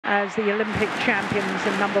as the Olympic champions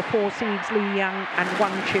and number 4 seeds Li Yang and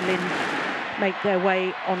Wang Chi-Lin make their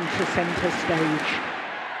way onto centre stage.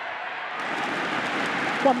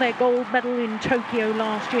 Won their gold medal in Tokyo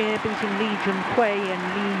last year, beating Li Junhui and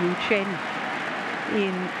Li Yuchen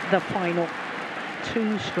in the final.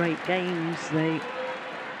 2 straight games. They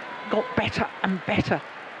got better and better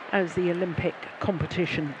as the Olympic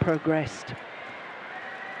competition progressed.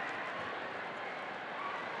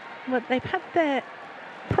 But they've had their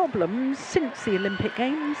problems since the Olympic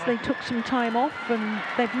Games. They took some time off and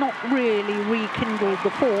they've not really rekindled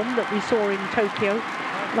the form that we saw in Tokyo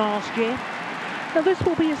last year. Now this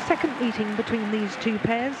will be a second meeting between these two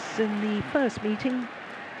pairs, and the first meeting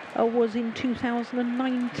was in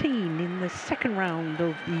 2019 in the second round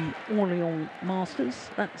of the Orléans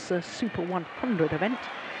Masters. That's a Super 100 event,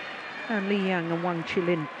 and Li Yang and Wang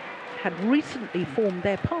Chi-Lin had recently formed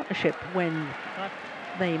their partnership when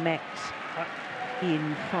they met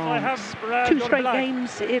in France. 2 straight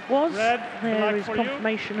games it was. There is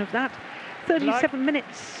confirmation of that. 37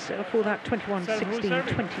 minutes for that 21-16,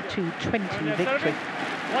 22-20 victory.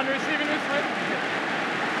 One receiving this way.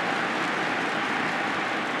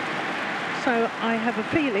 So I have a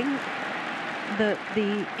feeling that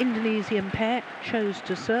the Indonesian pair chose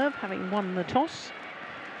to serve, having won the toss,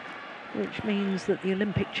 which means that the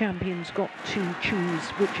Olympic champions got to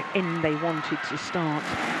choose which end they wanted to start.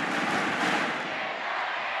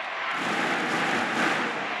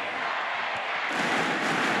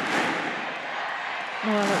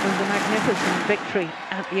 Well, it was a magnificent victory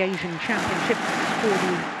at the Asian Championships for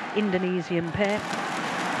the Indonesian pair.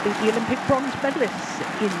 Beat the Olympic bronze medalists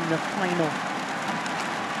in the final,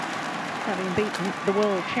 having beaten the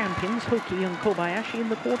world champions Hoki and Kobayashi in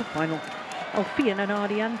the quarterfinal, Alfian and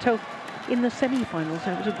Ardianto in the semi-finals.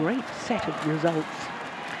 So it was a great set of results.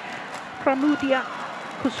 Pramudia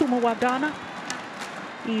Kusumawardana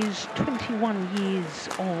is 21 years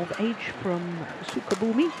of age from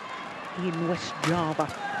Sukabumi in West Java.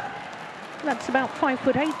 That's about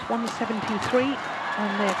 5'8", 173,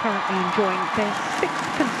 and they're currently enjoying their 6th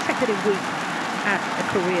consecutive week at a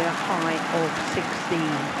career high of 16.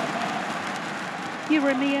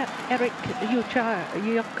 Jeremia Eric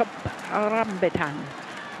Jakob Rambitan.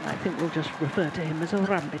 I think we'll just refer to him as a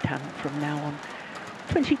Rambitan from now on.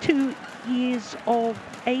 22 years of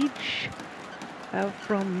age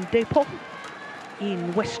from Depok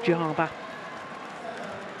in West Java,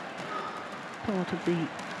 part of the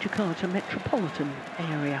Jakarta metropolitan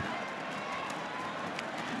area.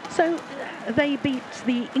 So they beat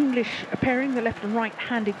the English pairing, the left and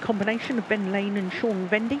right-handed combination of Ben Lane and Sean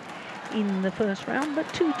Vendy in the first round, but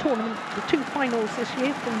the 2 finals this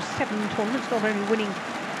year from 7 tournaments, not only winning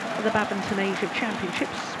the Badminton Asia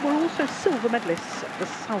Championships, were also silver medalists at the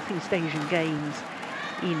Southeast Asian Games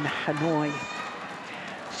in Hanoi.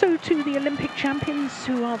 So to the Olympic champions,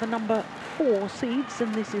 who are the number 4 seeds,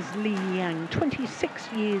 and this is Li Yang, 26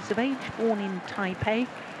 years of age, born in Taipei,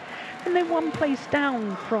 and they're 1 place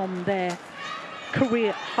down from their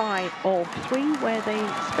career high of 3, where they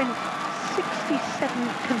spent 67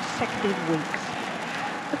 consecutive weeks.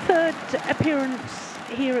 The 3rd appearance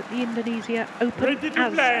here at the Indonesia Open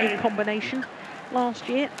as a combination. Last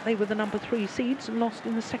year they were the number 3 seeds and lost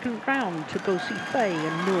in the 2nd round to Go Si Fei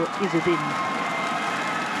and Nur Izzadin.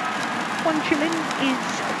 Wang Chi-Lin is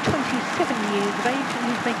 27 years of age and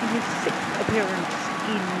he's making his 6th appearance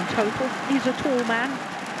in total. He's a tall man,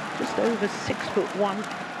 just over 6'1",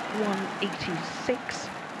 186.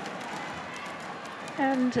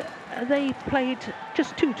 And they played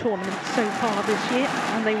just 2 tournaments so far this year,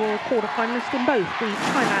 and they were a quarter-finalist in both the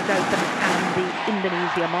Thailand Open and the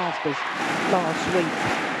Indonesia Masters last week.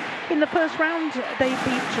 In the first round, they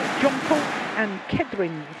beat Jongko and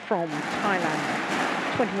Kedrin from Thailand,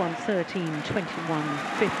 21-13,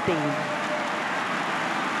 21-15.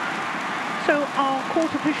 So our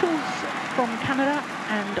court officials from Canada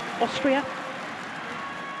and Austria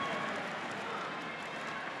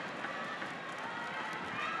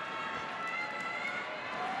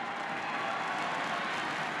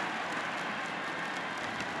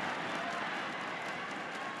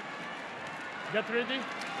get ready.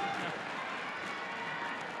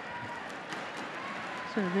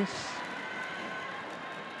 So this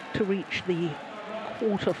to reach the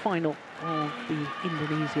quarter-final of the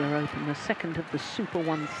Indonesia Open, the 2nd of the Super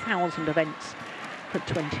 1000 events for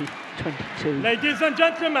 2022. Ladies and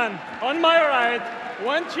gentlemen, on my right,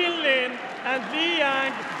 Wang Chi-Lin and Li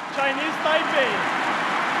Yang, Chinese Taipei.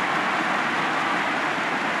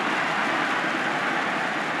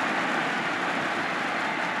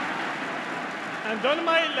 And on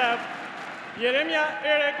my left, Jeremia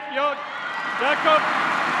Eric Jakob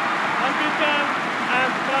Rambitan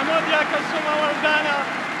and Kusumawardana,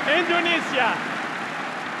 Indonesia.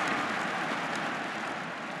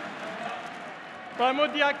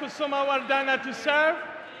 Pramudia Kusumawardana to serve,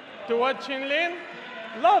 to watch Chi-Lin,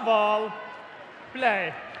 love all,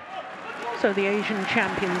 play. So the Asian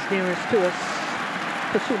champions nearest to us,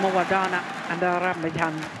 Kusumawardana and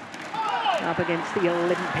Rambitan, up against the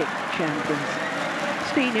Olympic champions.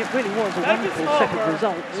 Steen, it really was a wonderful set of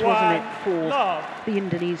results, wasn't it, for the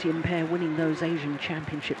Indonesian pair winning those Asian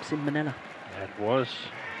championships in Manila? It was.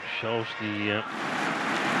 Shows the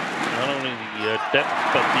not only the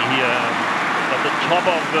depth, but the top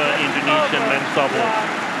of Indonesian men's double.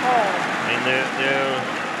 I mean,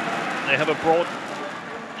 they have a broad,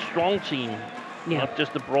 strong team, not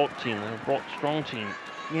just a broad team, they're a broad, strong team.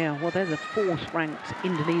 Yeah, well, they're the 4th ranked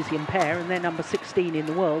Indonesian pair, and they're number 16 in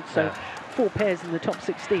the world, so 4 pairs in the top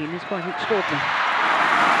 16 is quite extraordinary.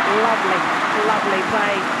 Lovely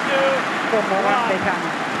play from Rambitan.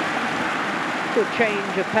 Good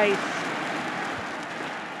change of pace.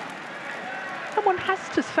 And one has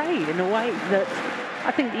to say, in a way, that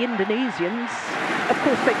I think the Indonesians, of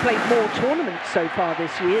course, they played more tournaments so far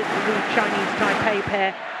this year. The Chinese Taipei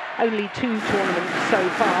pair, only 2 tournaments so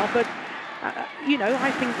far, but you know, I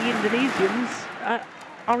think the Indonesians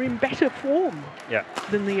are in better form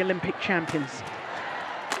than the Olympic champions.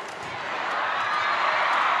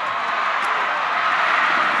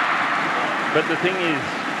 But the thing is,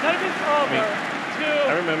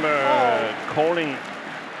 I remember calling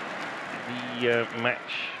the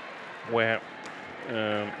match where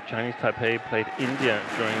Chinese Taipei played India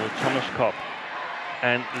during the Thomas Cup,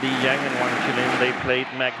 and Li Yang and Wang Chi-Lin, they played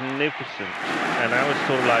magnificent. And I was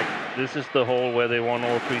sort of like, this is the hole where they won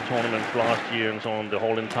all 3 tournaments last year and so on, the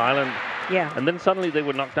hole in Thailand. Yeah. And then suddenly they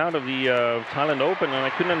were knocked out of the Thailand Open, and I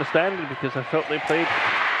couldn't understand it because I felt they played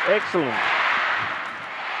excellent.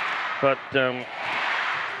 But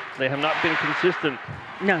they have not been consistent.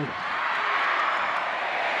 No.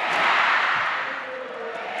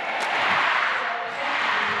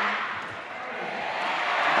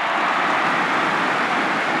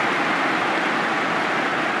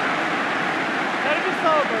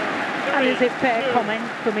 And is it fair comment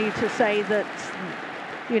for me to say that,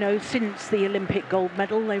 you know, since the Olympic gold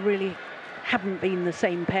medal, they really haven't been the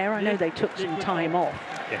same pair? I know they took some time off.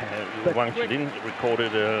 Yeah, Wang Chi-Lin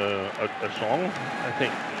recorded a song, I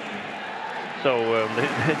think. So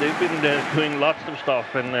they've been doing lots of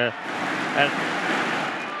stuff, and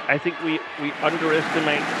I think we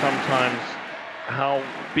underestimate sometimes how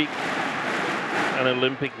big an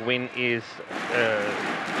Olympic win is.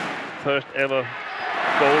 First ever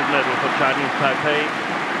gold medal for Chinese Taipei.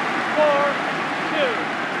 4-2.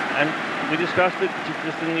 And we discussed it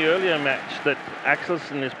just in the earlier match that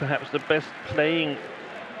Axelsen is perhaps the best playing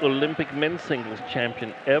Olympic men's singles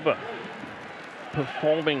champion ever,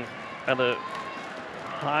 performing at a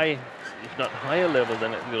high, if not higher level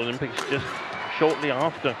than at the Olympics just shortly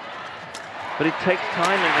after. But it takes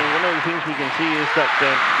time, and one of the things we can see is that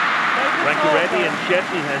Rankireddy and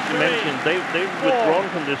Shetty, as you mentioned, they've withdrawn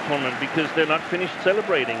from this tournament because they're not finished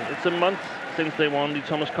celebrating. It's a month since they won the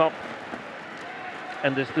Thomas Cup,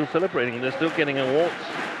 and they're still celebrating. They're still getting awards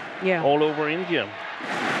all over India.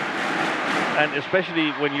 And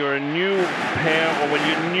especially when you're a new pair, or when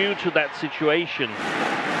you're new to that situation,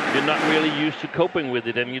 you're not really used to coping with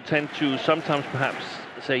it, and you tend to sometimes perhaps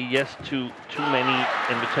say yes to too many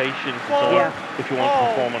invitations and so on, if you want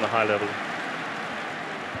to perform on a high level.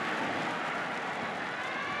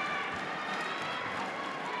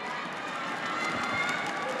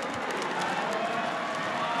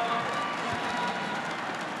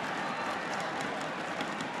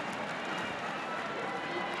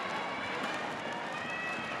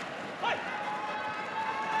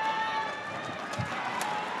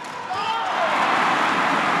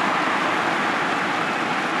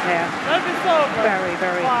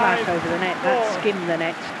 Very flat over the net. That skimmed the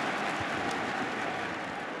net.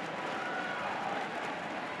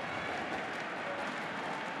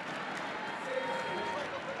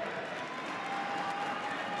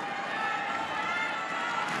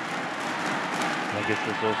 I guess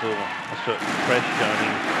there's also a certain pressure. I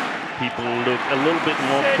mean, people look a little bit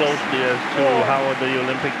more closely as to how are the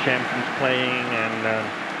Olympic champions playing, and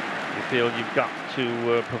you feel you've got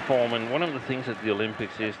to perform. And one of the things at the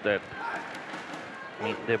Olympics is that, I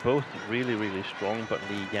mean, they're both really, really strong, but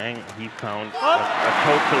Li Yang, he found a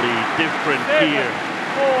totally different gear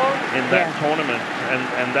in that tournament,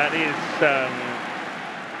 and that is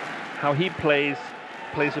how he plays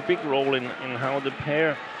a big role in how the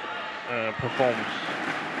pair performs.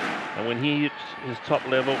 And when he hits his top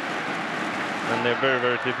level, then they're very,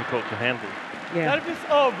 very difficult to handle. That is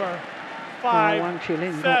over. 5, Wang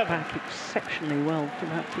Chi-Lin 7. got back exceptionally well from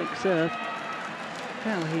that flick serve.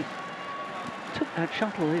 Now he took that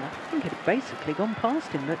shuttle. I think it had basically gone past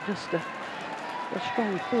him, but just a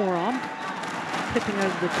strong forearm clipping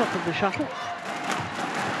over the top of the shuttle.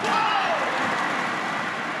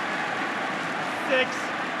 6,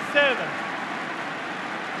 7.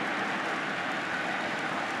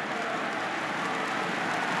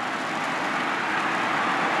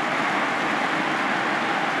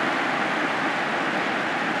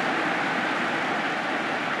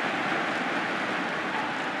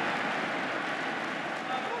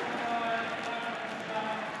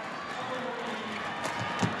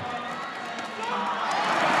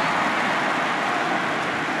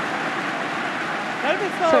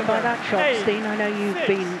 So by that shot, Steen, I know you've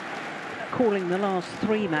been calling the last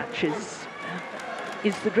 3 matches.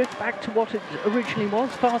 Is the drift back to what it originally was,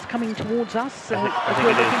 fast coming towards us? I as think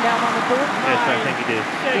we're it looking is. down on the court? Yes, I think it is.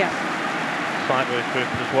 Yeah, Sideways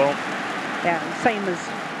drift as well. yeah, same as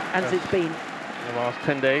Yes. it's been The last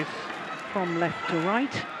 10 days. from left to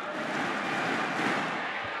right.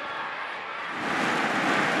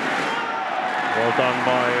 Well done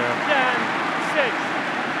by... 10, 6.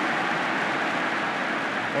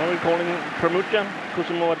 what are we calling him? Pramuja?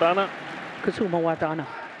 Kusumawardana? Kusumawardana.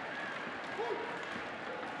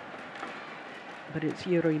 But it's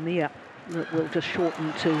Yuri Mia that will just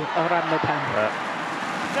shorten to Rambitan.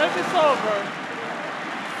 Service over.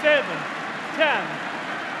 7, 10.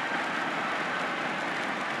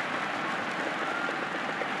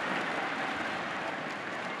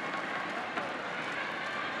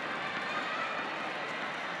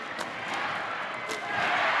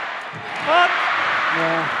 Hot.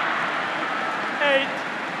 Yeah. 8,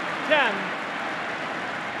 10.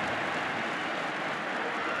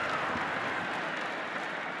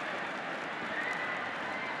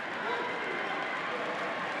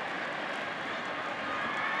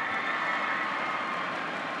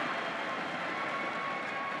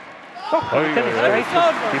 Oh, goodness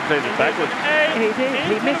gracious. He played it backwards. He did.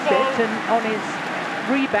 He missed it, and on his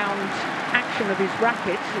rebound action of his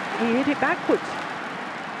racket, he hit it backwards.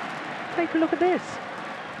 Take a look at this.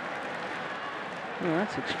 Well,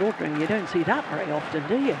 that's extraordinary. You don't see that very often,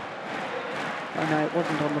 do you? Oh no, it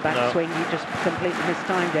wasn't on the backswing. He just completely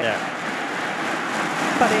mistimed it. Yeah.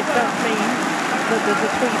 But it does mean that there's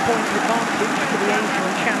a 3-point advantage for the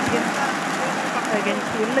Asian champions against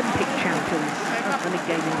the Olympic champions. That's the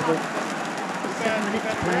game interval. 7 minutes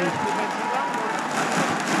played.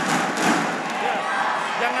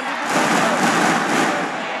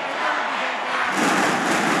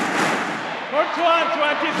 First one,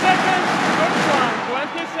 20 seconds. First one,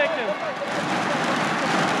 20 seconds.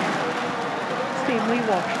 Steve, we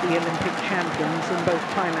watched the Olympic champions in both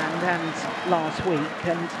Thailand and last week,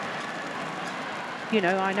 and you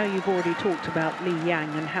know, I know you've already talked about Li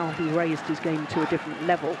Yang and how he raised his game to a different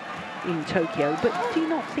level in Tokyo, but do you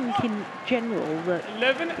not think in general that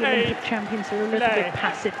 11, the Olympic champions are a little bit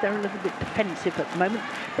passive, they're a little bit defensive at the moment?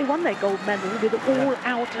 They won their gold medal with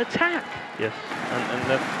all-out attack. Yes, and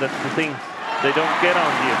that's the thing. They don't get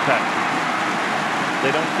on the attack.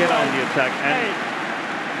 They don't get on the attack, and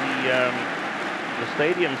the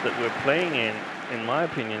stadiums that we're playing in my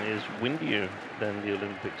opinion, is windier than the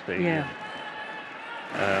Olympic stadium. Yeah.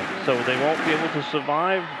 So they won't be able to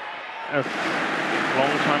survive as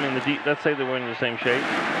long time in the deep. Let's say they were in the same shape.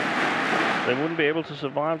 They wouldn't be able to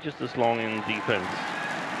survive just as long in defense.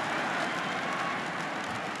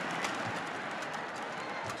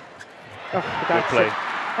 Oh,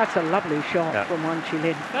 that's a lovely shot from Wang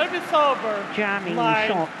Chi-Lin. Service over. Jamming 9,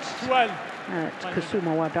 shots 12. at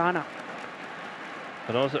Kusumawardana.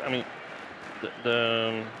 But also, I mean,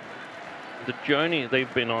 the journey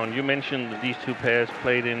they've been on. You mentioned that these two pairs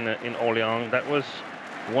played in Orléans. That was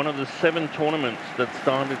one of the 7 tournaments that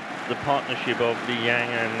started the partnership of Li Yang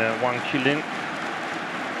and Wang Chi-Lin.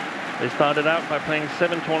 They started out by playing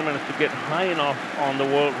 7 tournaments to get high enough on the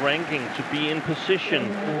world ranking to be in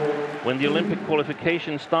position when the Olympic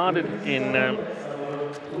qualification started in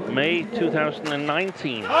May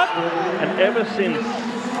 2019. And ever since,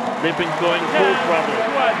 they've been going full throttle.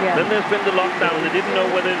 Yeah. Then there's been the lockdown. They didn't know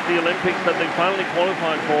whether the Olympics that they finally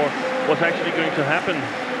qualified for was actually going to happen.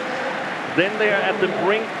 Then they are at the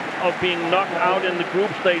brink of being knocked out in the group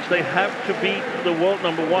stage. They have to beat the world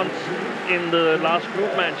 #1s in the last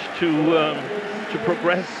group match to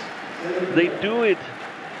progress. They do it,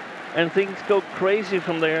 and things go crazy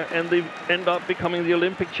from there, and they end up becoming the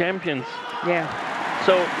Olympic champions. Yeah.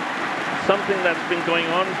 So something that's been going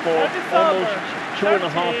on for almost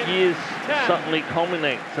 2.5 years suddenly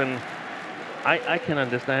culminates, and I can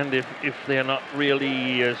understand if they're not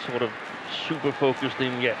really sort of super focused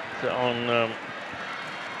in yet on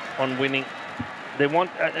winning. They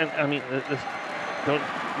want, I mean, don't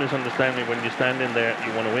misunderstand me. When you stand in there,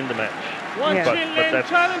 you want to win the match. One Yeah. Chi-Lin that's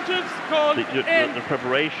challenges called in. the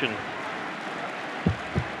preparation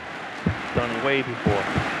done way before.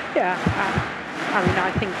 Yeah, I mean,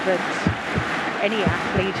 I think that any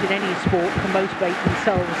athlete in any sport can motivate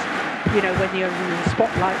themselves, you know, when you're in the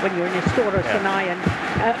spotlight, when you're in a Stora Sinai, and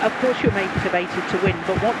of course you're motivated to win,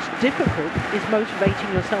 but what's difficult is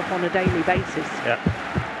motivating yourself on a daily basis. Yeah.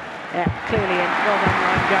 Yeah, clearly, and well done,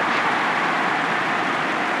 Ryan Judge.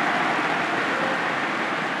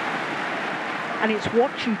 And it's what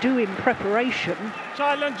you do in preparation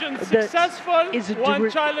Challenge that successful. is One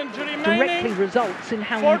challenge remaining. directly results in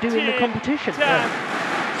how you do in the 14, competition. 10.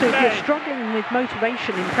 So if you're Play. struggling with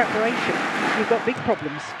motivation in preparation, you've got big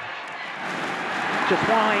problems. Just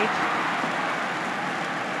wide.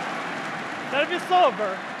 Service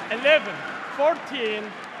over. 11,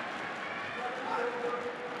 14.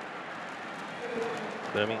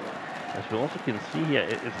 But I mean, as we also can see here,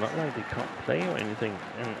 it's not like they can't play or anything,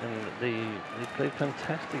 and they played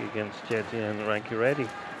fantastic against Chetty and Rankireddy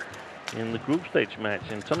in the group stage match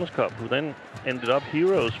in Thomas Cup, who then ended up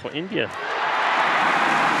heroes for India.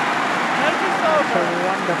 So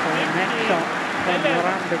wonderful net shot from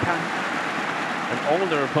Rambitan. And all of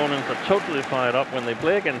their opponents are totally fired up when they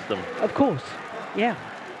play against them. Of course, yeah.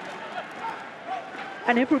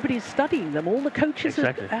 And everybody's studying them. All the coaches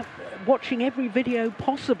Exactly. are watching every video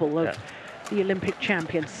possible of the Olympic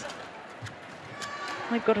champions.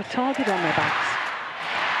 They've got a target on their backs.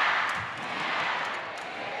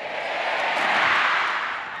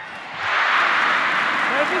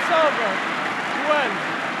 Service over. 12,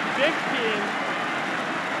 15.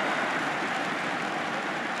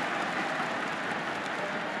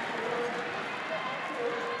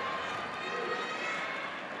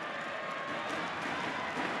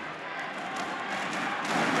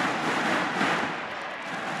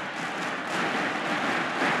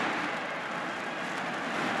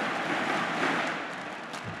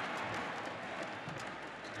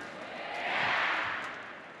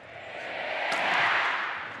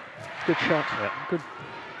 Good shot. Good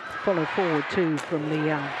follow forward too from Li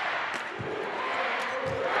Yang.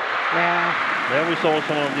 Yeah. There we saw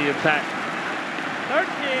some of the attack.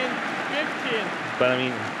 13, 15. But I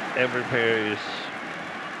mean, every player is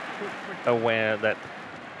aware that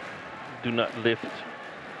do not lift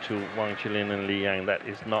to Wang, Chi-Lin and Li Yang. That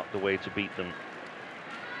is not the way to beat them.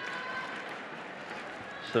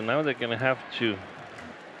 So now they're going to have to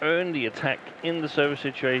earn the attack in the service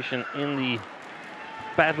situation, in the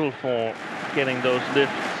battle for getting those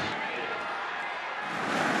lifts.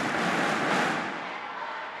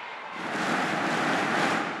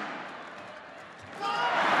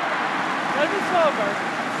 Service over.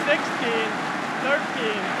 16,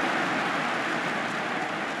 13.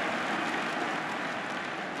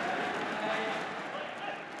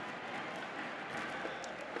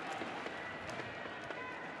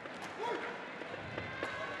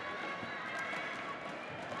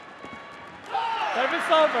 Service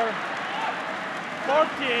over.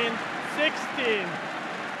 14, 16.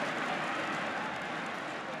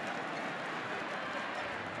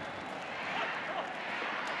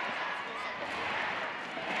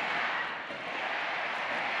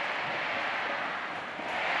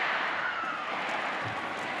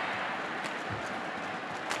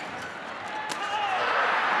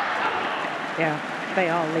 Yeah, they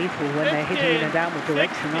are lethal when they're hitting in a downward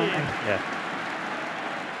direction, aren't they? Yeah.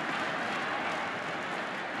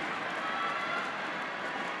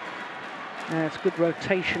 It's good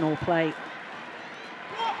rotational play.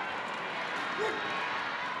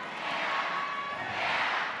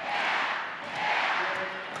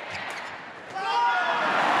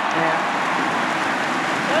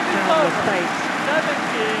 Service Now the over. space.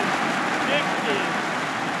 17, 16.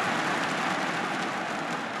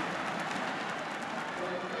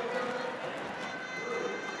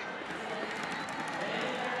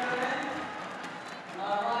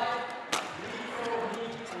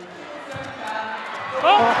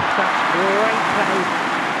 Oh, that's great play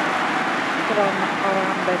from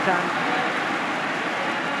Rambitan.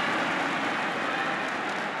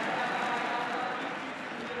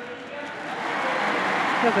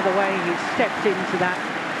 Look at the way he stepped into that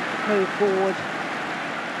move forward.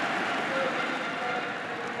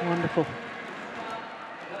 Wonderful.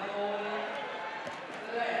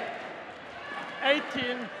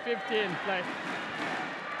 18, 15, play.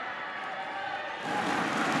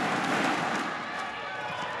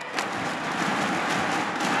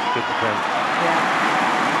 Good defense.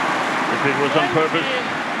 Yeah. If it was on purpose,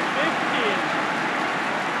 15.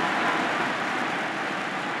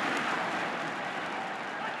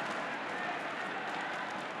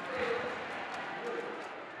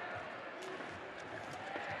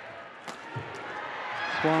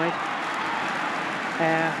 wide.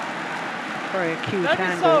 Very acute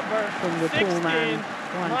angle from the tall man,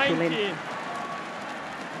 Wang Chi-Lin.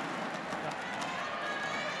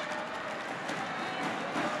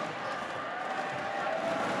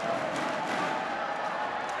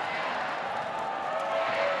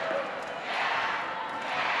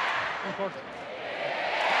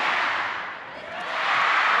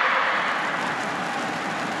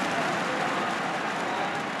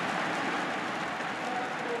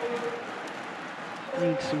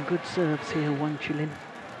 Needs some good serves here, Wang Chi-Lin.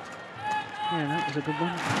 Yeah, that was a good one.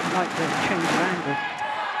 I like the change of angle.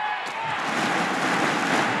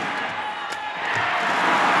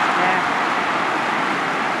 Yeah.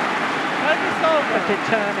 But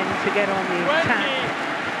determined to get on the attack.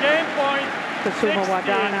 Game point.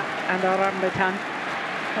 Kusumawardana and Rambitan.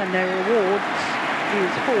 And their rewards is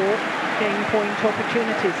 4 game point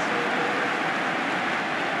opportunities.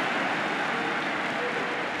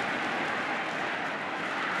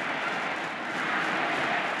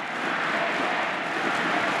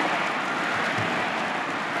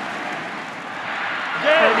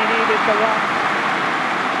 Only needed the one.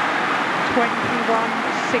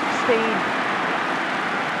 21-16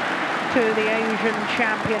 to the Asian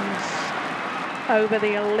champions over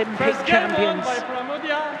the Olympic First champions. By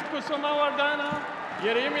Pramudia, Kusumawardana,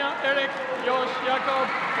 Yeremia, Eric, Josh, Jakob,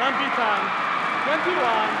 Rambitan,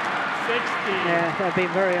 21-16. Yeah, they've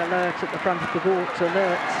been very alert at the front of the court,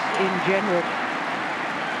 alerts in general.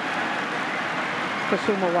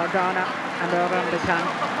 Kusumawardana and Rambitan.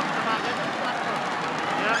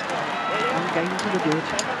 One game to the good.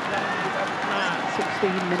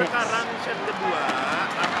 16 minutes. Sekarang set kedua,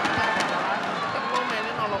 kita mau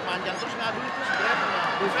mainin nolok panjang terus ngadu itu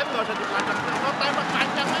sebenarnya. Defense nggak usah dipanjang, mau tembak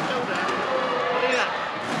panjang aja udah. Ngerti nggak?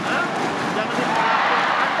 Hah? Jangan dipanjang.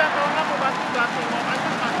 Anda kalau nggak mau bantu, mau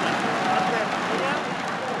panjang. Artinya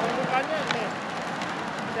pembukaannya ini.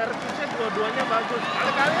 Servisnya dua-duanya bagus.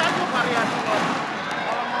 Kali-kali aja variasi loh.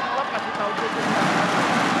 Kalau mau ngelok kasih tahu dulu.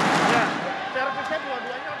 Ya, servisnya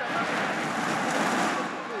dua-duanya udah bagus.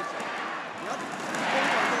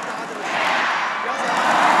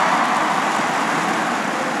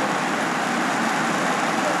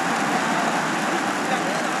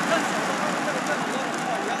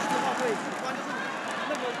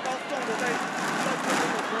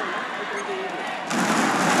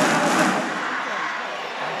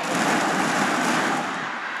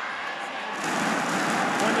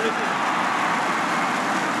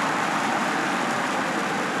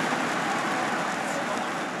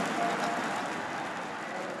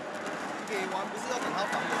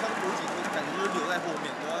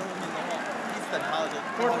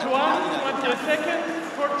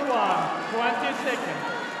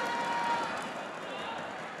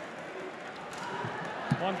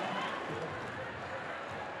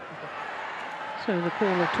 So the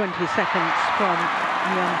call of 20 seconds from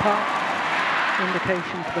the umpire,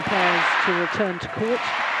 indication for the players to return to court.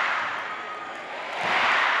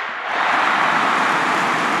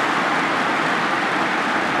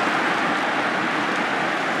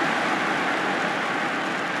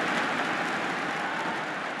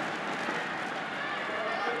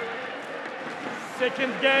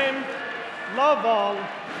 Second game, love ball,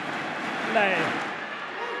 play.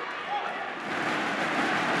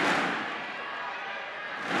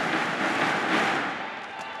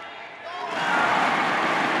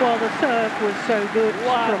 Well, the serve was so good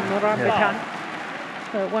from Rambitan.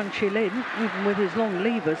 Wang Chi-Lin, even with his long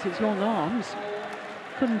levers, his long arms,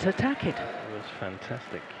 couldn't attack it. It was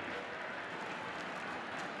fantastic.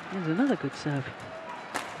 There's another good serve.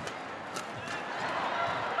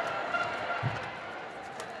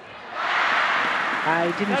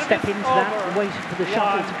 I didn't step into that and waited for the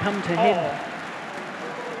shuttle to come to him.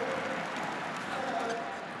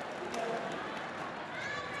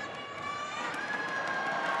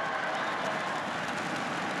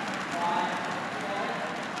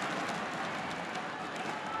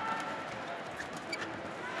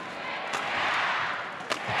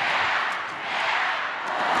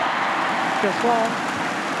 Just long.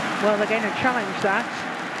 Well, they're going to challenge that.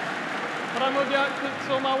 Pramudia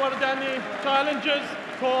Kusumawardana challenges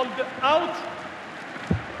called out.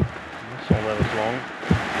 I saw that was long.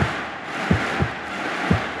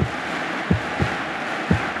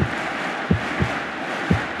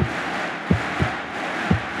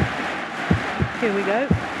 Here we go.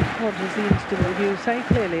 What does the instant review say?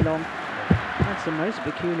 Clearly long. That's the most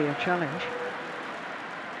peculiar challenge.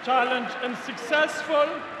 Challenge unsuccessful.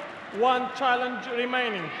 One challenge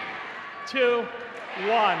remaining. 2-1.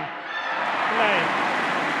 Play.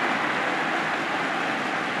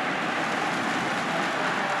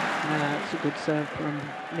 That's a good serve from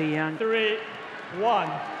Li Yang.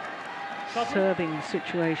 3-1. Serving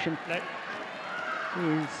situation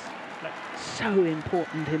is so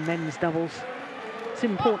important in men's doubles. It's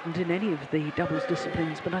important in any of the doubles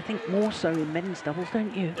disciplines, but I think more so in men's doubles,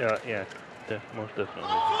 don't you? Yeah, most definitely.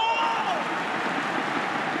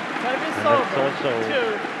 Service And that's over. also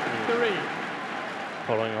 2-3.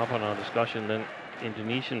 following up on our discussion. Then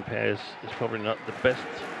Indonesian pairs is probably not the best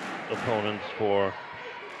opponents for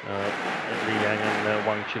Li Yang and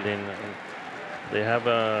Wang Chi-Lin. They have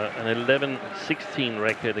an 11-16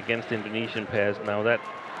 record against Indonesian pairs. Now that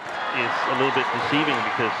is a little bit deceiving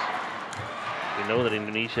because we know that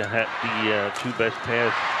Indonesia had the two best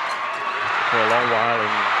pairs for a long while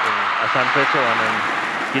in Asan Petroan and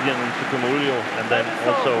Gideon Sukamuljo, and then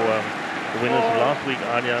also the winners of last week,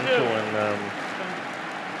 Ardianto and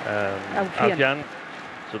Alfian.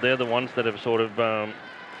 So they're the ones that have sort of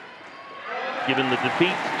given the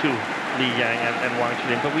defeat to Li Yang and Wang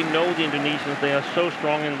Chi-Lin. But we know the Indonesians, they are so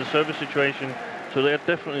strong in the service situation, so they're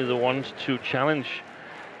definitely the ones to challenge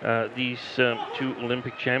these two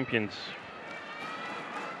Olympic champions.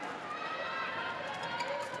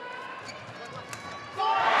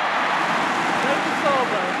 Service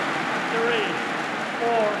over.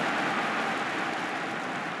 3-4.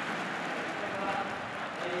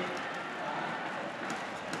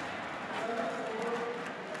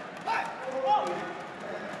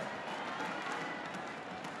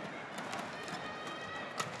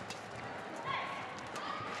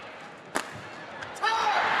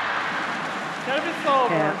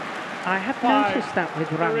 Yeah, I have noticed that with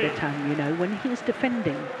Rambitan, you know, when he's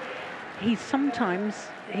defending, sometimes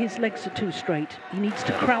his legs are too straight. He needs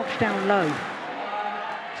to crouch down low.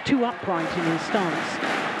 He's too upright in his stance,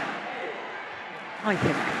 I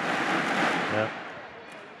think. Yeah.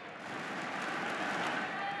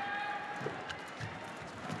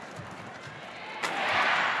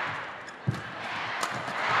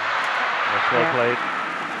 That's well played.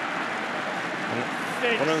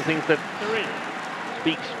 One of the things that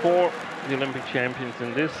speaks for the Olympic champions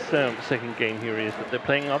in this second game here is that they're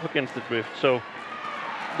playing up against the drift. So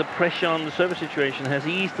the pressure on the service situation has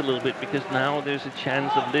eased a little bit because now there's a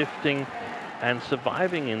chance of lifting and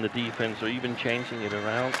surviving in the defense or even changing it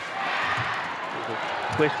around. So the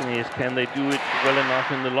question is, can they do it well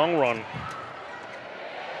enough in the long run?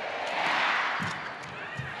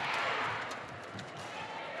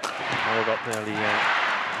 Hold up there, Li Yang.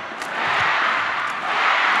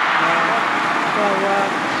 Well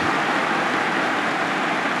worked.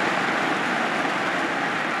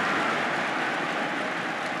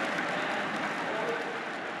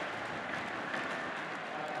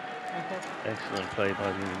 Excellent play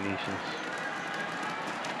by the Indonesians.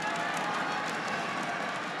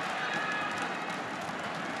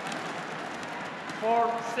 Four,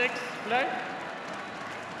 6, play.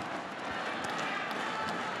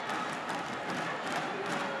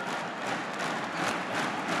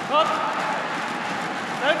 Cut.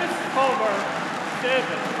 Service over.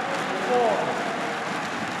 7-4.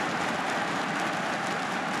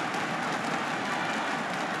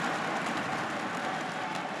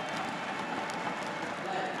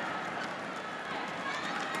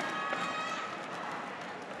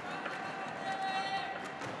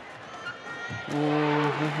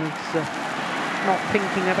 Not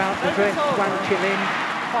thinking about the drift, Wang Chi-Lin.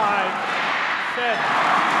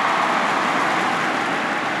 5-7.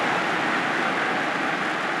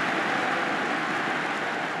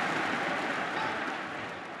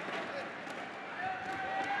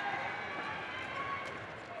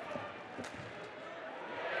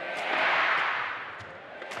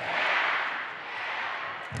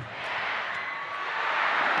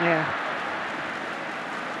 Yeah.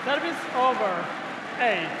 Service over.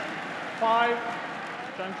 8-5.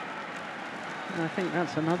 And I think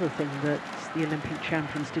that's another thing that the Olympic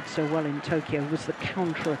champions did so well in Tokyo was the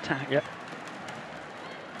counter-attack. Yep.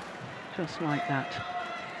 Just like that.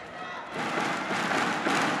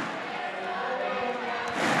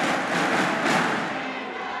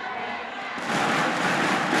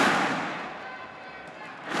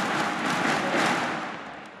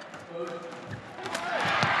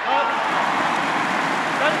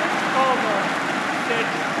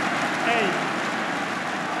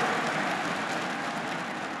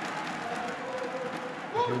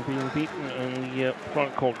 Being beaten in the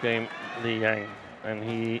front court game, Li Yang,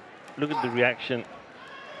 and look at the reaction.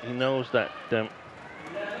 He knows that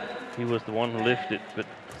he was the one who lifted, but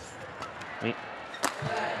I mean,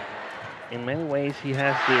 in many ways he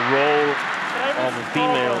has the role of a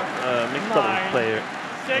female mixed doubles player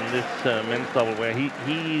in this men's double, where he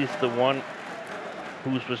is the one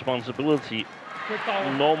whose responsibility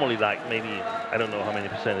normally like maybe, I don't know how many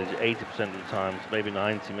percentage, 80% of the times, maybe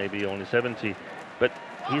 90, maybe only 70, but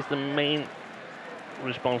he's the main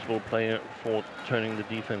responsible player for turning the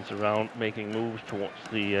defense around, making moves towards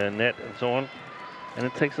the net and so on, and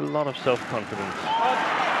it takes a lot of self-confidence.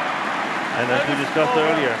 And as we discussed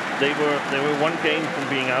earlier, they were one game from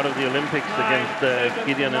being out of the Olympics against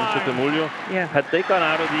Gideon and Sukamuljo. Yeah. Had they gone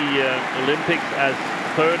out of the Olympics as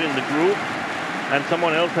third in the group, and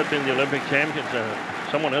someone else had been the Olympic champions,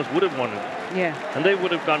 someone else would have won it. Yeah. And they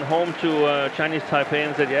would have gone home to Chinese Taipei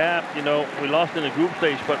and said, yeah, you know, we lost in the group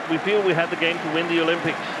stage, but we feel we had the game to win the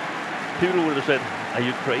Olympics. People would have said, are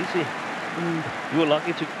you crazy? You were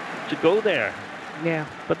lucky to go there. Yeah.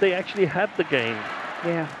 But they actually had the game.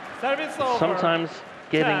 Yeah. Sometimes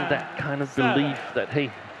getting that kind of belief that,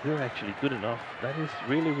 hey, we're actually good enough, that is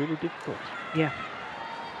really, really difficult. Yeah.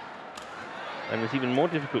 And it's even more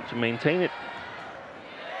difficult to maintain it.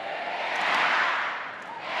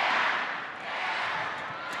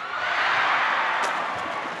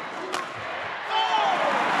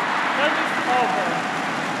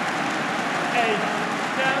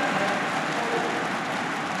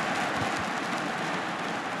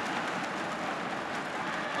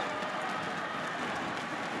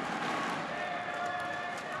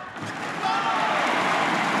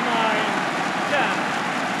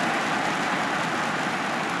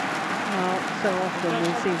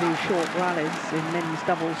 See these short rallies in men's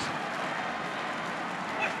doubles.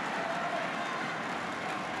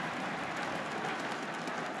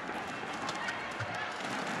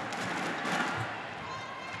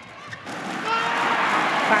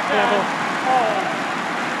 Back level.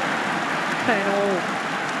 10-all.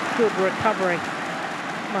 Good recovery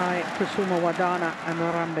by Kusumawardana and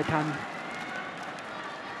Rambitan.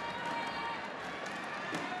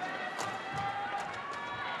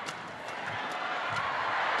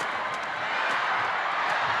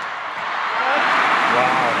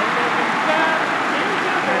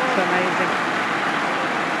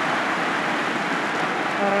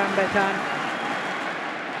 Rambitan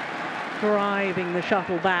driving the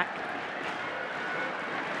shuttle back.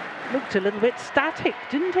 Looked a little bit static,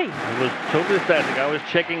 didn't he? It was totally static. I was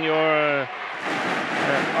checking your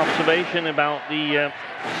observation about the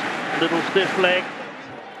little stiff leg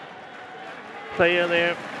player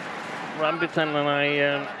there, Rambitan,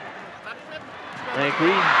 and I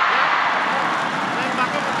agree.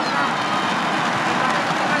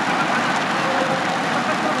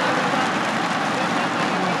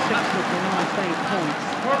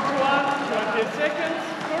 Court 1, 20 seconds.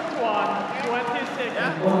 Court 1, 20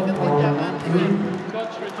 seconds.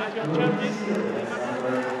 Coach, retain your champions.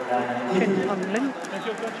 Chi-Lin. Thank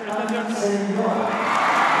you, Coach, retain your champions.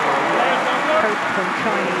 Coach from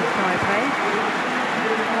Chinese Taipei.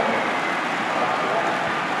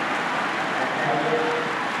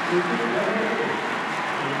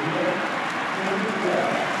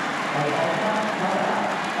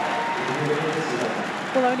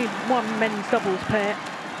 Well, only one men's doubles pair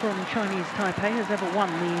from Chinese Taipei has ever won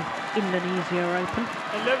the Indonesia Open.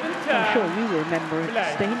 I'm sure you remember it,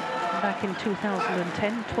 Steen, back in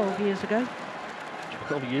 2010, 12 years ago.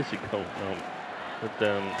 12 years ago, with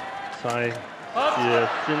the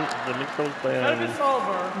mixed doubles player.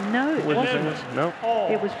 No, it wasn't. No?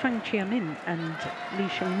 It was Chi-Lin and Li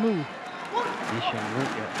Shengmu. Li Shengmu,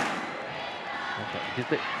 yeah.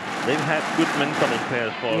 They've had good men's doubles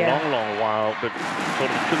pairs for a long, long while, but sort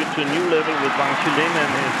of took it to a new level with Wang Chi-Lin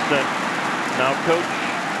and his now coach.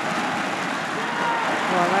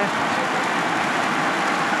 Well, that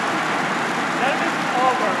is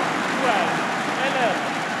over. 12, 11.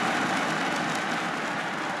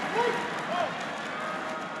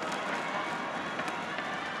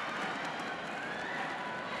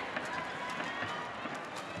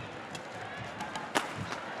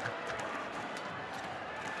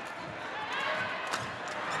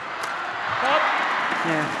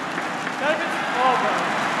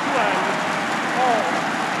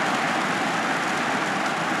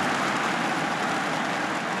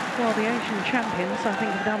 Well, the Asian champions, I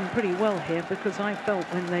think, have done pretty well here, because I felt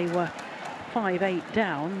when they were 5-8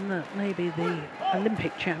 down that maybe the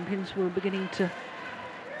Olympic champions were beginning to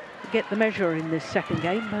get the measure in this second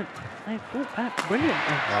game, but they fought back brilliantly.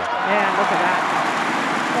 Yeah, look at that.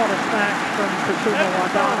 What a smash from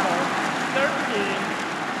Kusumawardana.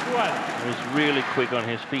 13-12. He was really quick on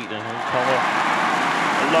his feet and he'll cover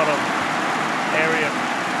a lot of area.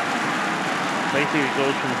 Basically it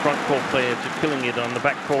goes from front court player to killing it on the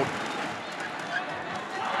back court.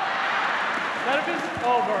 Service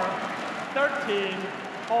over.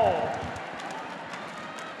 13-all.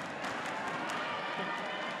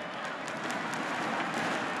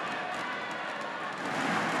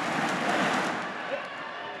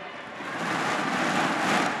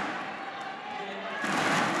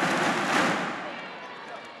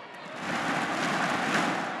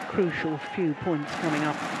 crucial few points coming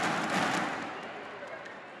up.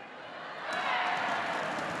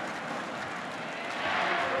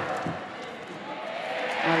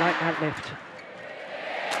 I like that lift.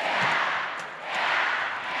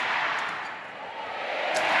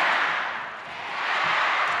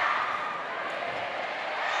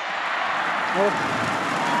 Oh.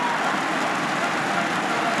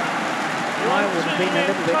 I would have been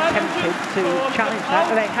a little bit tempted to challenge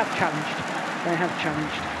that, but they have challenged. They have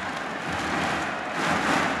challenged.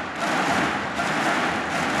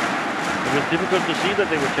 It was difficult to see that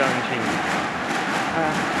they were challenging.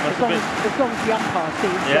 As long as the umpire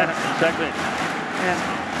sees. Yeah, exactly. Yeah.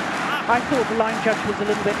 I thought the line judge was a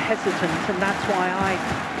little bit hesitant, and that's why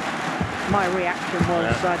my reaction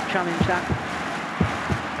was I'd challenge that.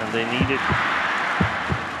 And they need it.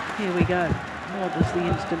 Here we go. What does the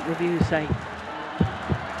instant review say?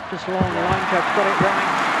 Just along the line judge got it right.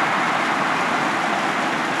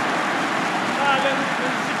 Challenge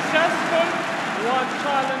is successful. One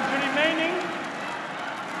challenge remaining.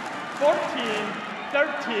 14-13.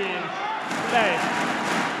 Play.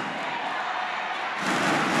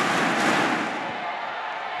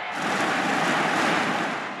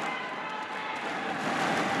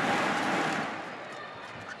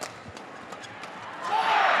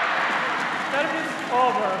 Service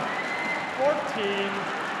over. 14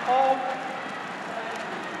 all.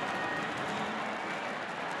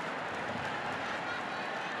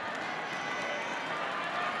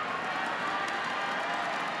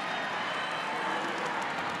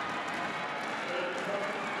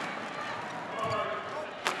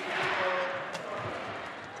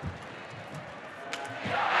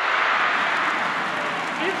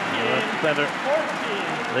 Better.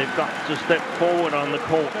 They've got to step forward on the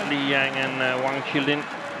court, Li Yang and Wang Chi-Lin.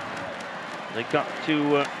 They've got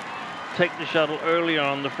to take the shuttle earlier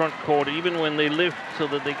on the front court, even when they lift, so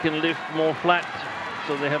that they can lift more flat,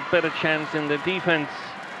 so they have better chance in their defense.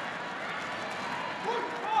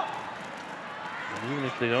 And even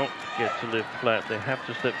if they don't get to lift flat, they have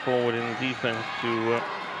to step forward in the defense to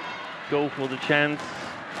go for the chance,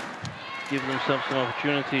 give themselves some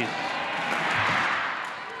opportunities.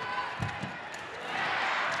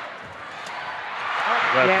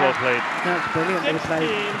 That's well played. That's brilliantly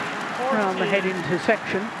played. Around the head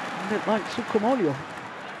intersection, a bit like Sukumolio.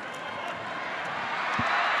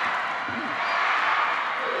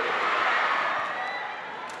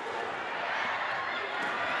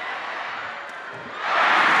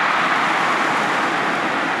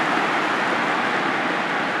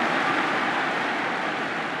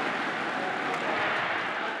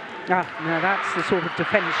 Now that's the sort of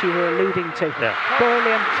defence you were alluding to. Yeah.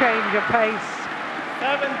 Brilliant change of pace.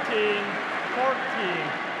 17-14.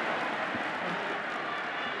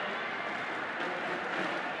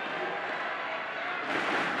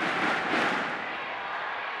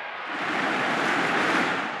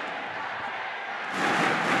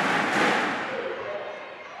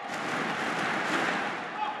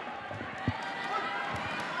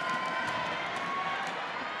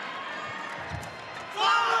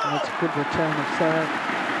 That's a good return of serve.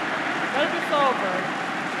 Service over.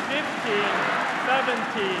 15-17.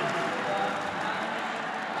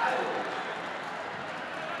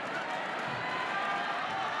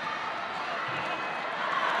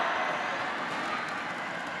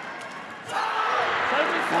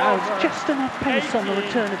 Just enough pace on the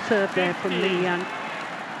return of serve there from Li Yang.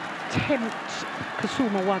 Tempts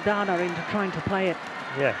Kusumawardana into trying to play it.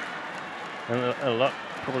 Yeah, and a lot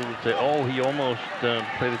probably would say, oh, he almost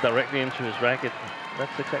played it directly into his racket.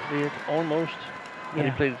 That's exactly it, almost. Had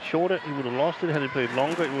he played it shorter, he would have lost it. Had he played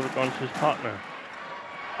longer, it would have gone to his partner.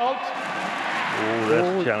 Out. Oh,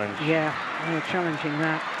 that's a challenge. Yeah, they're challenging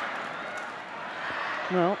that.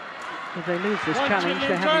 Well, if they lose this challenge,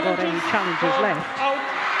 they haven't got any challenges left. Out.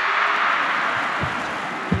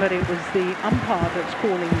 But it was the umpire that's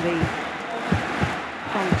calling the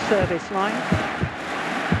front service line.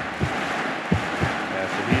 Yeah,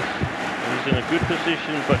 so he's in a good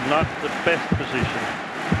position, but not the best position.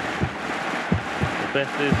 The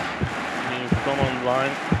best is being come on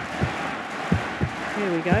line.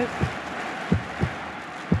 Here we go.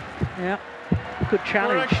 Yeah, good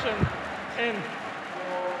challenge. Correction in.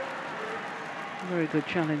 Very good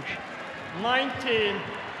challenge.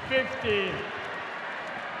 19-15.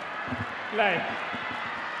 Play.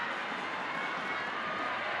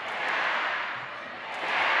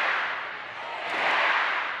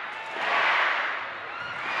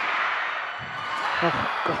 Oh,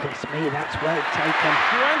 goodness me, that's well taken.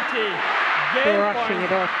 20. Brushing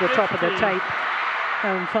it off the top of the tape.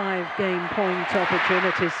 And 5 game point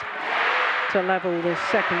opportunities. to level this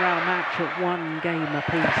second round match at 1 game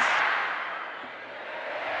apiece.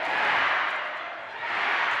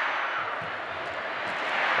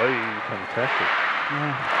 Oh, fantastic.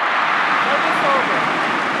 Yeah. Service over.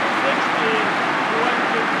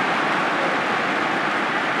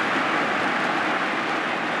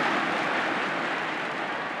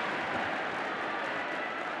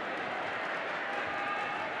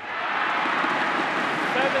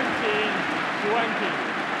 16-20.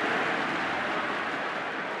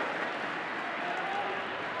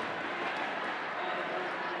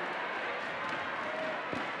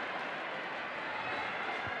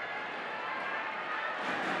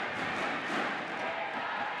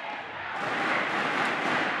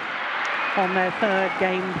 On their third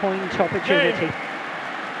game point opportunity.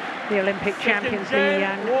 The Olympic champions Li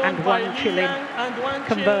Yang and Wang Chi-Lin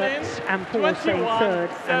converts and force a third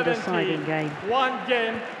and deciding game. 1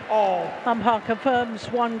 game all. Umpire confirms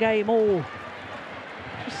 1 game all.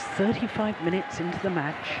 Just 35 minutes into the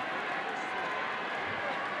match.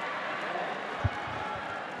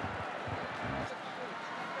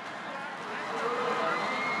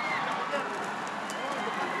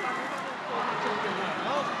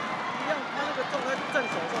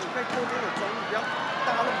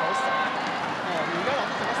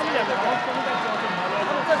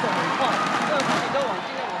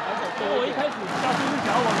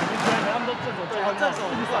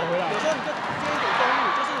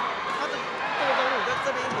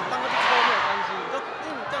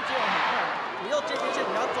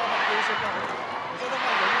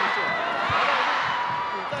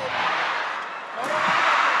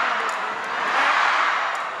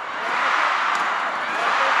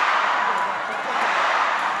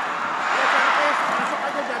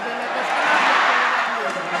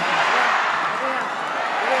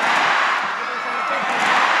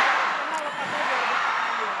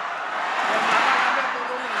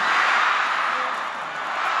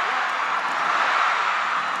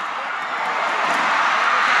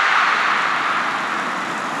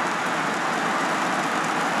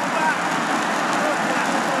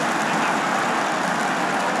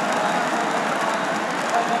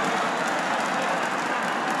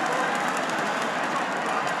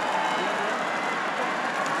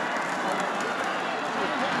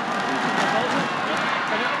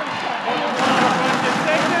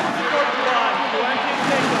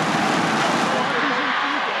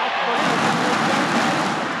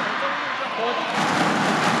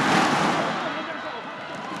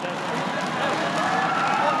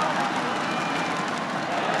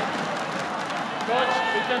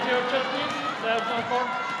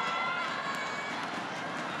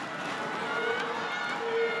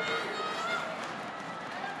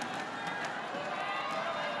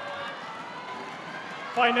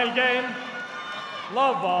 Final game,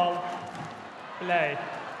 love ball, play.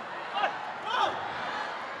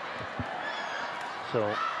 So,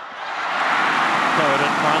 third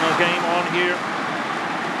and final game on here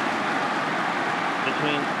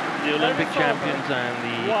between the Olympic champions and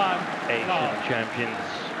the Asian champions.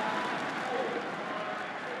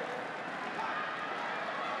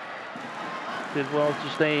 Did well to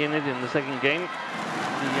stay in it in the second game.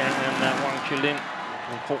 The Yang and Wang Chi-Lin,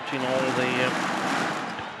 unfortunately, all the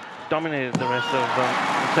dominated the rest of the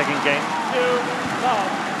second game. He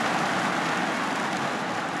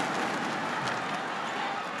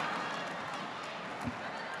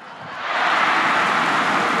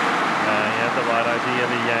had the right idea,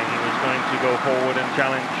 the Yang. He was going to go forward and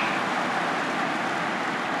challenge.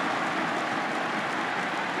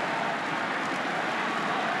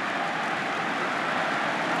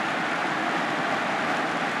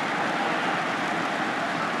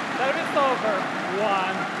 Service over.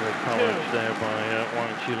 1, Great coverage there by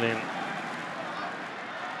Wang Chi-Lin.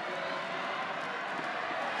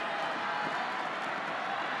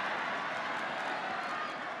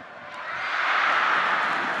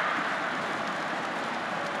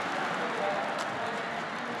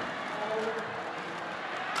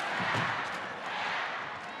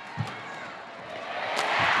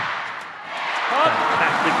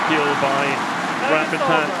 Fantastic kill by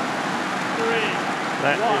Rambitan.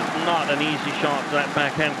 That is not an easy shot, that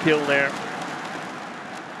backhand kill there.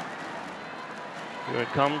 Here it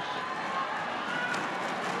comes.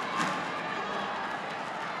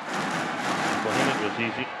 For him it was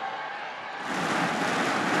easy.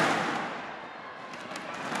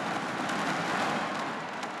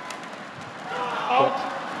 Out.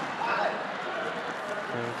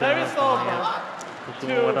 Service over.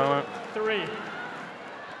 Kusumawardana. 2, 3.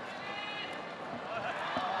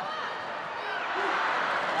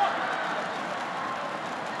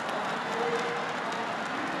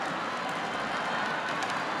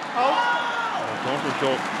 also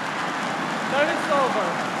short. Service over.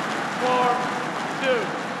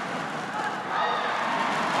 4-2.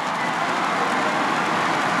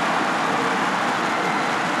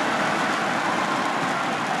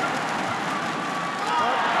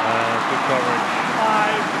 Good coverage.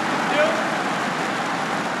 5-2.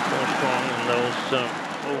 So strong in those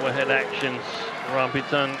overhead actions.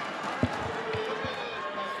 Rambitan.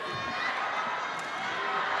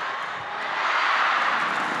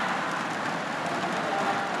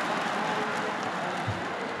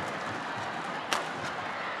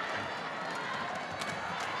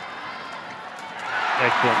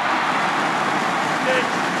 Excellent.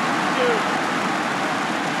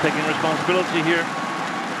 6-2. Taking responsibility here.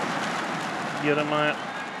 Jeremiah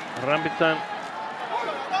Rambitan.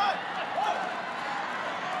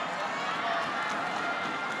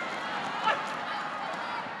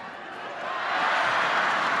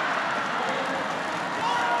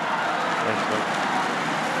 Excellent.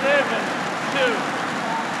 7-2.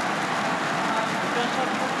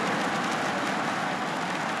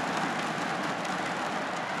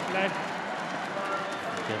 Leg.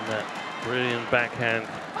 Again, that brilliant backhand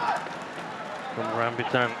from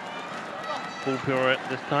Rambitan. Full pirouette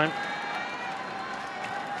this time.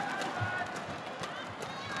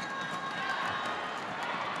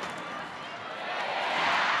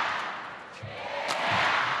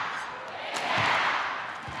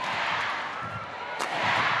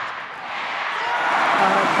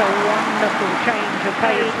 It's a wonderful change of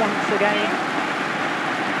pace once again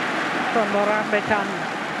from Rambitan.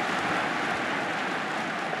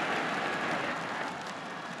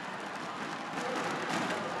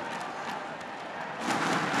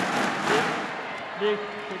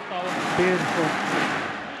 Beautiful.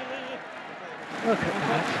 Look at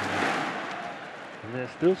that. And they're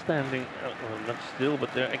still standing, well, not still,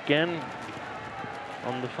 but they're again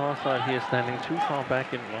on the far side here, standing too far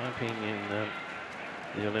back, in my opinion,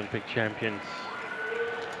 the Olympic champions.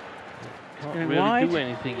 Can't really wide. do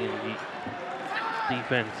anything in the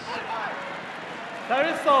defense.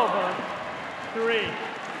 Service over.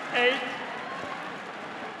 3-8.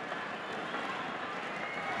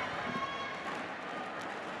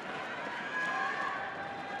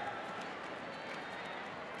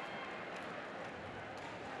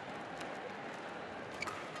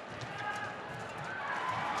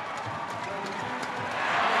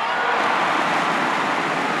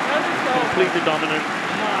 Completely dominant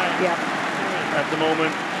Yeah. at the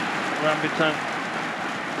moment, Rambitan.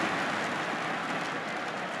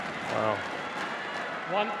 Wow.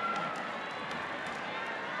 1.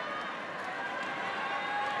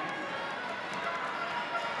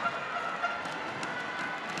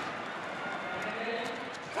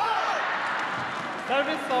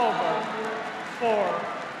 Service over.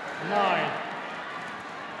 4-9.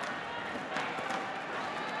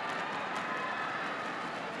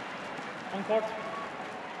 On court.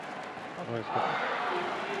 Oh, it's got-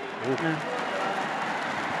 No.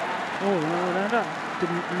 Oh, no, that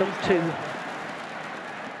didn't look too...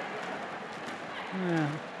 Yeah.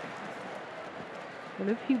 Well,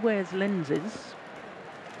 if he wears lenses,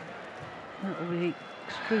 that will be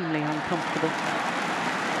extremely uncomfortable.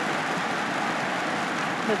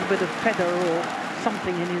 A little bit of feather or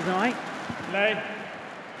something in his eye. Lay.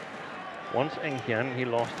 Once Enghian, he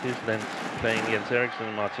lost his lens playing Jens Eriksen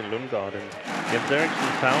and Martin Lundgaard, and Jens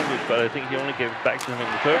Eriksen found it, but I think he only gave it back to him in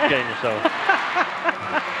the third game or so.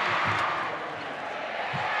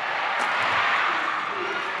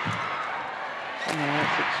 Oh,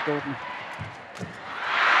 that's extraordinary.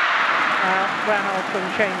 Van Alphen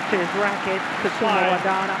changed his racket,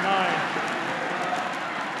 Kusumawardana. 9.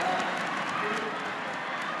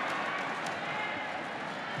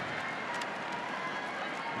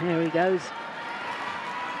 There he goes.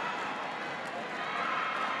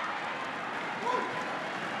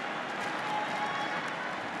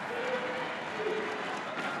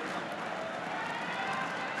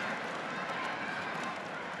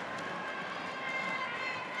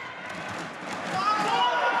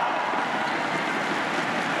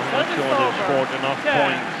 I'm not sure they've scored enough 10,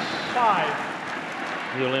 points,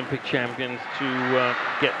 5. the Olympic champions, to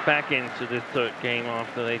get back into the third game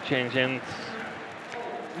after they change ends.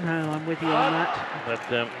 No, I'm with you on that. But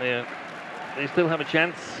they still have a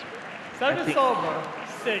chance. Service think over.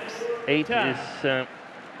 6. 8 10. is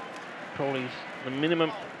probably the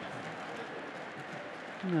minimum.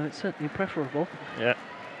 No, it's certainly preferable. Yeah.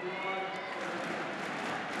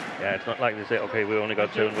 Yeah, it's not like they say, okay, we only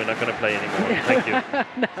got 2 and we're not going to play anymore. Thank you.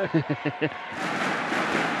 No.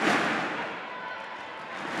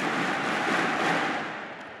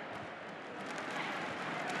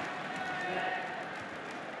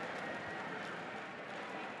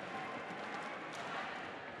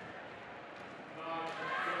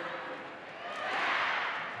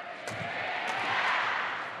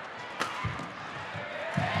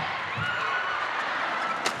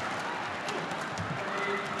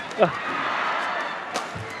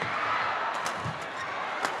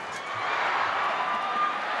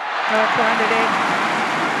 That's landed in.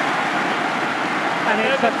 And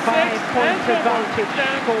it's a 5-point advantage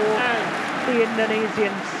for the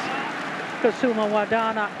Indonesians.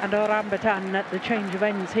 Kusumawardana and Rambitan at the change of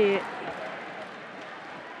ends here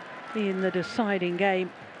in the deciding game.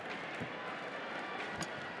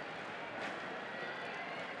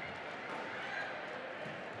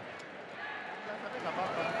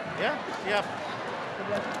 Ya, siap.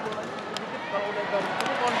 Kalau udah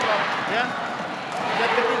gabung kontrol, ya.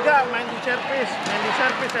 Set ketiga main di servis,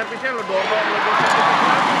 servisnya lo dorong, lo servis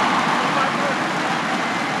lagi. Bagus.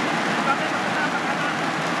 Tapi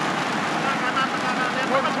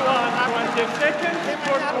Court 1, 20 seconds.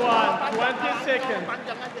 Court 1, 20 seconds.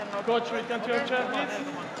 Coach, return to your chair, please.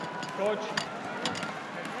 Coach.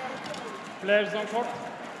 Players on court.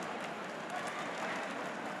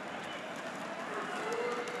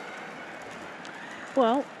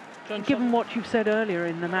 Well, given what you've said earlier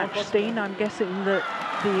in the match, Steen, I'm guessing that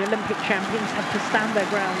the Olympic champions have to stand their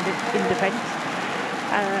ground in defence.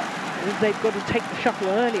 They've got to take the shuttle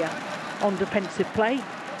earlier on defensive play,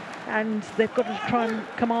 and they've got to try and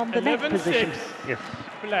command the net position. Yes.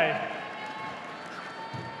 Play.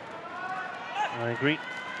 I agree.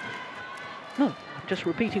 No, I'm just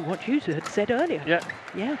repeating what you had said earlier. Yeah.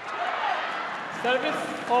 Yeah. Service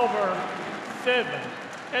over.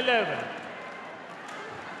 7-11.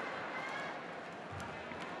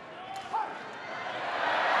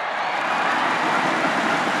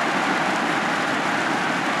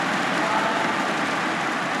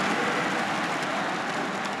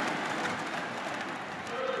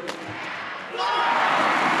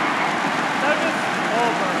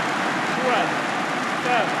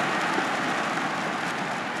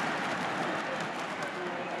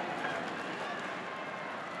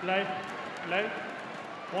 Play.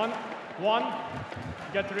 1.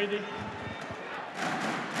 Get ready.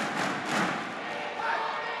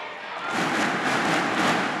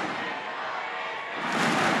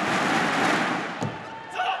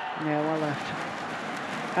 Yeah, well left.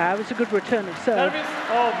 It was a good return of serve. Service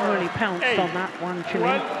over. Really pounced 8, on that one,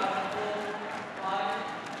 Chi-Lin. 12.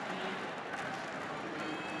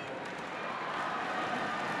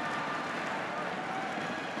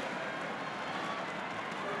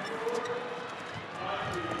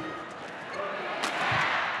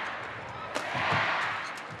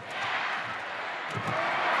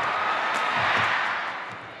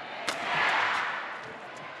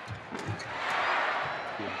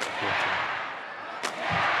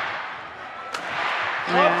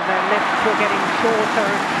 And the lifts were getting shorter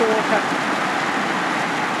and shorter.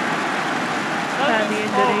 And the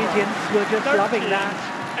Indonesians were just loving that.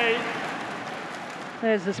 8.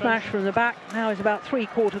 There's the smash from the back. Now he's about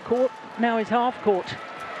 3/4 court. Now he's half court.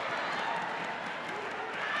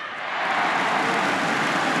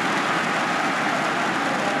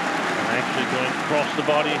 Actually going across the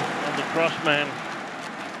body of the cross man.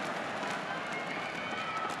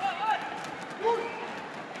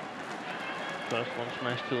 First one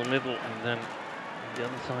smashed to the middle and then the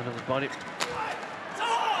other side of the body.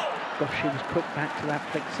 Gosh, he was quick back to that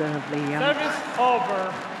flick serve, Lee Young. Service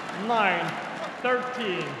over.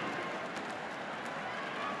 9-13.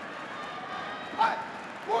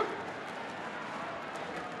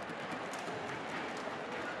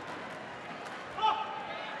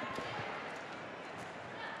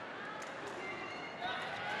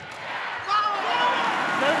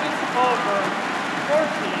 Service over.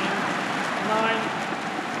 14-9.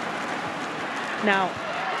 Now,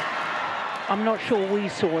 I'm not sure we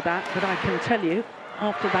saw that, but I can tell you,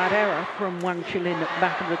 after that error from Wang Chi-Lin at the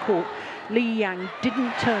back of the court, Lee Yang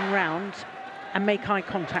didn't turn round and make eye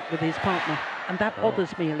contact with his partner, and that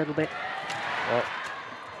bothers me a little bit. Well,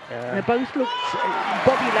 They both looked,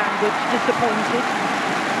 body language, disappointed.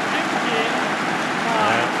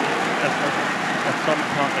 15-9. At some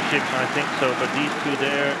partnerships, I think so, but these two,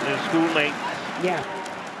 they're schoolmates Yeah.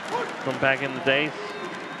 from back in the days.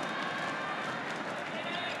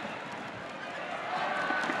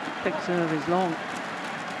 Flick serve is long.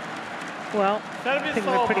 Well, I think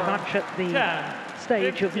we're pretty much at the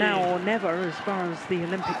stage of now or never as far as the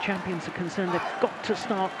Olympic champions are concerned. They've got to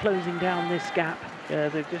start closing down this gap. Yeah,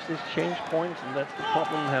 they're just exchange points, and that's the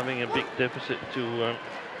problem, having a big deficit to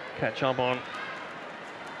catch up on.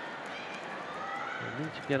 They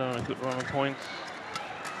need to get on a good run of points.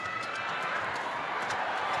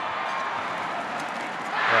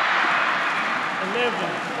 Yeah.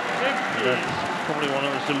 11-15. That's probably one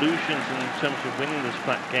of the solutions in terms of winning this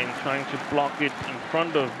flat game, trying to block it in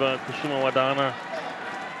front of Kusumawardana.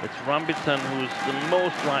 It's Rambitan who's the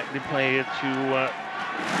most likely player to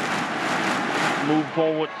move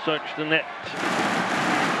forward, search the net.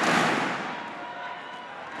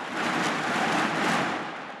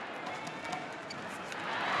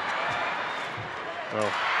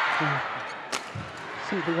 Oh.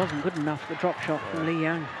 Simply wasn't good enough, the drop shot from Li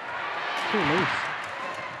Yang. Too loose.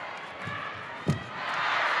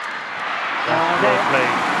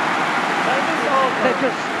 They're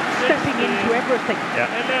just stepping into everything. Yeah.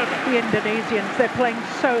 The Indonesians, they're playing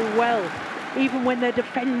so well. Even when they're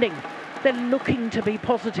defending, they're looking to be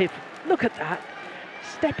positive. Look at that.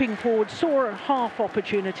 Stepping forward, saw a half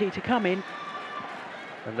opportunity to come in.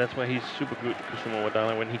 And that's why he's super good,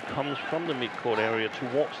 Kusumawardana, when he comes from the mid-court area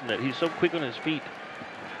towards the net. He's so quick on his feet.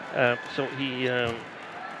 So he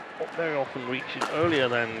very often reaches earlier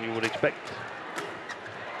than you would expect.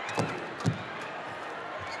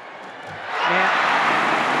 Yeah.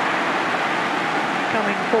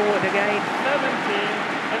 Coming forward again.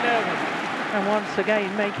 17-11. And once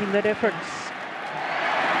again making the difference.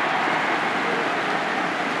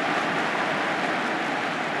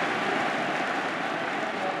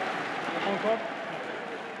 Encore.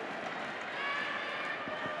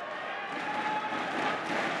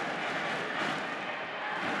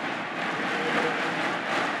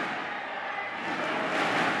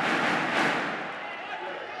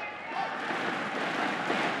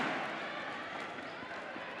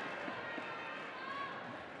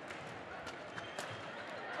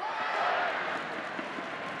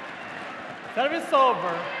 Service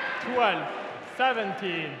over,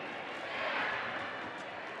 12-17.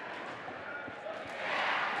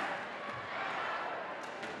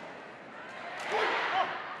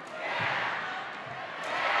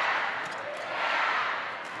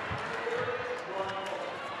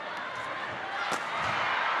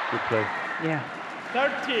 Good play. Yeah.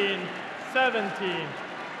 13-17.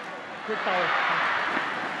 Good power.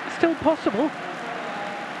 Still possible.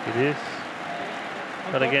 It is.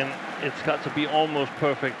 But again, it's got to be almost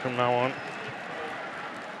perfect from now on.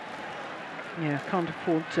 Yeah, can't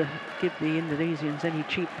afford to give the Indonesians any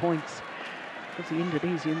cheap points because the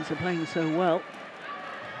Indonesians are playing so well.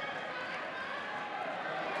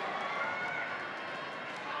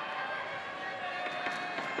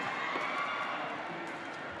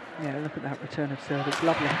 Yeah, look at that return of service,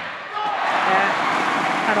 lovely. Yeah,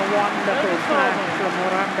 and a wonderful smash from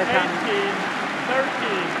Rambitan.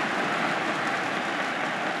 18-13.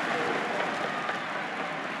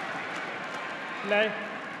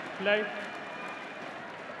 Play.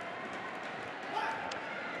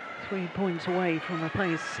 3 points away from a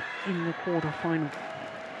place in the quarter-final.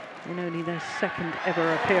 In only their second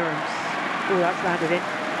ever appearance. Oh, that's landed in.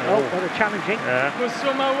 Oh, rather challenging. Yeah.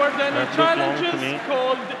 Kusumawardana challenges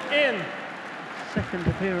called in. Second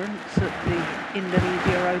appearance at the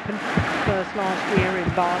Indonesia Open. First last year in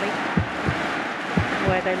Bali,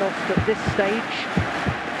 where they lost at this stage.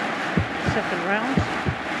 Second round.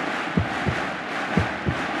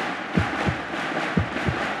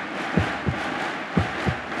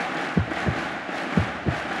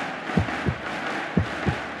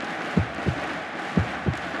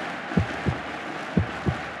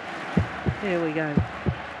 Here we go.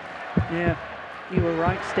 Yeah, you were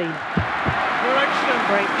right, Steve. Correction.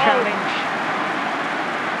 Great challenge.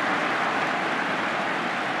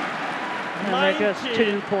 And they're just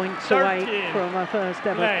 2 points away from a first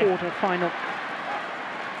ever quarter-final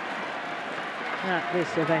at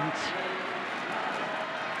this event.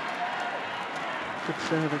 Good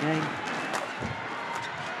serve again.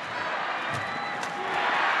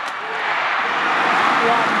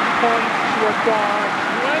 Point required.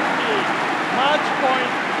 20. Match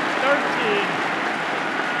point 13.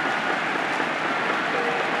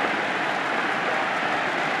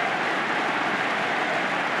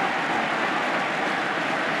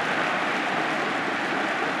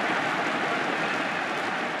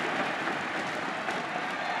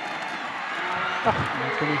 Oh my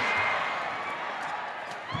goodness.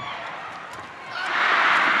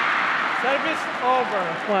 Service over.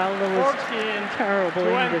 Well, there was 14, terrible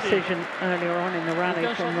 20. indecision earlier on in the rally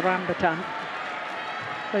from Rambitan.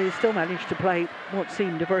 But he still managed to play what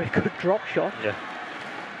seemed a very good drop shot. Yeah.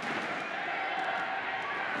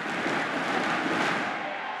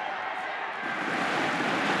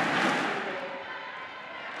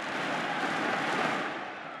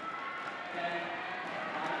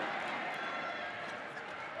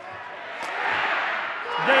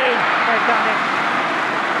 They've done it.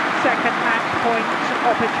 Second match point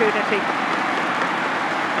opportunity.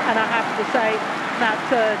 And I have to say, that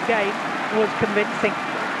third game was convincing.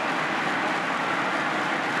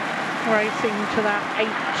 Racing to that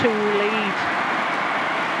 8-2 lead.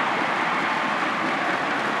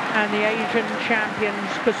 And the Asian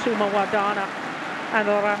champions Kusumawardana and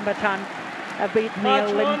Rambitan have beaten the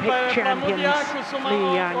Olympic champions Li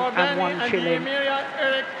Yang and Wang Chi-Lin.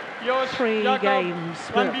 3 games,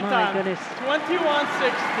 but my goodness,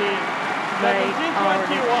 21-16. they are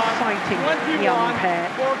an exciting young pair.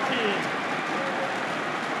 14.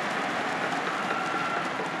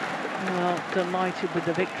 Well, delighted with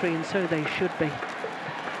the victory, and so they should be.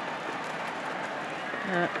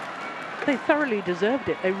 They thoroughly deserved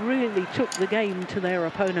it. They really took the game to their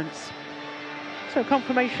opponents. So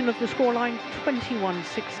confirmation of the scoreline: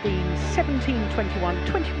 21-16, 17-21,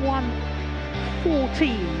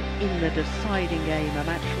 21-14 in the deciding game, a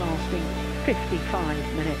match lasting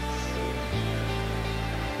 55 minutes.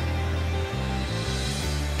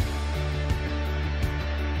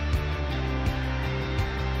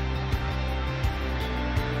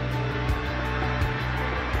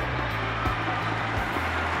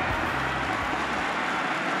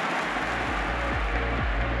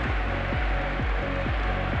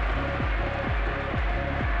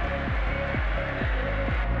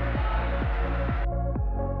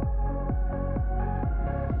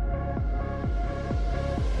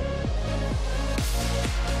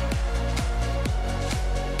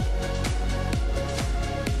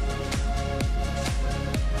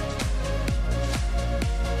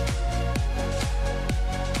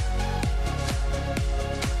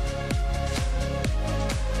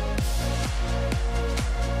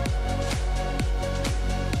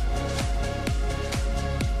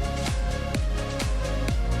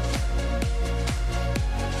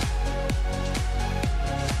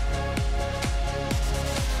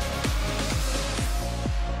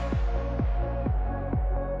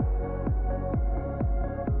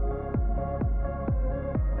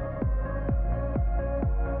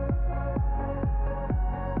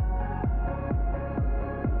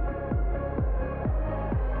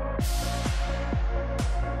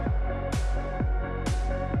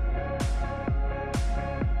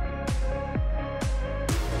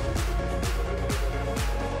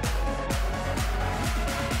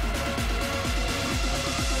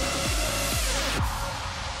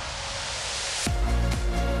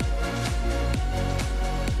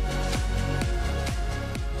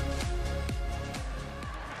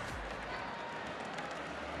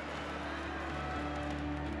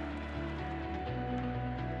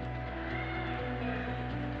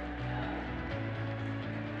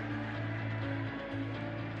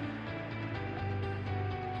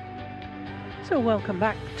 So welcome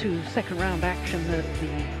back to second round action at the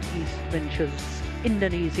East Ventures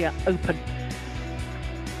Indonesia Open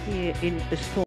here in Istanbul.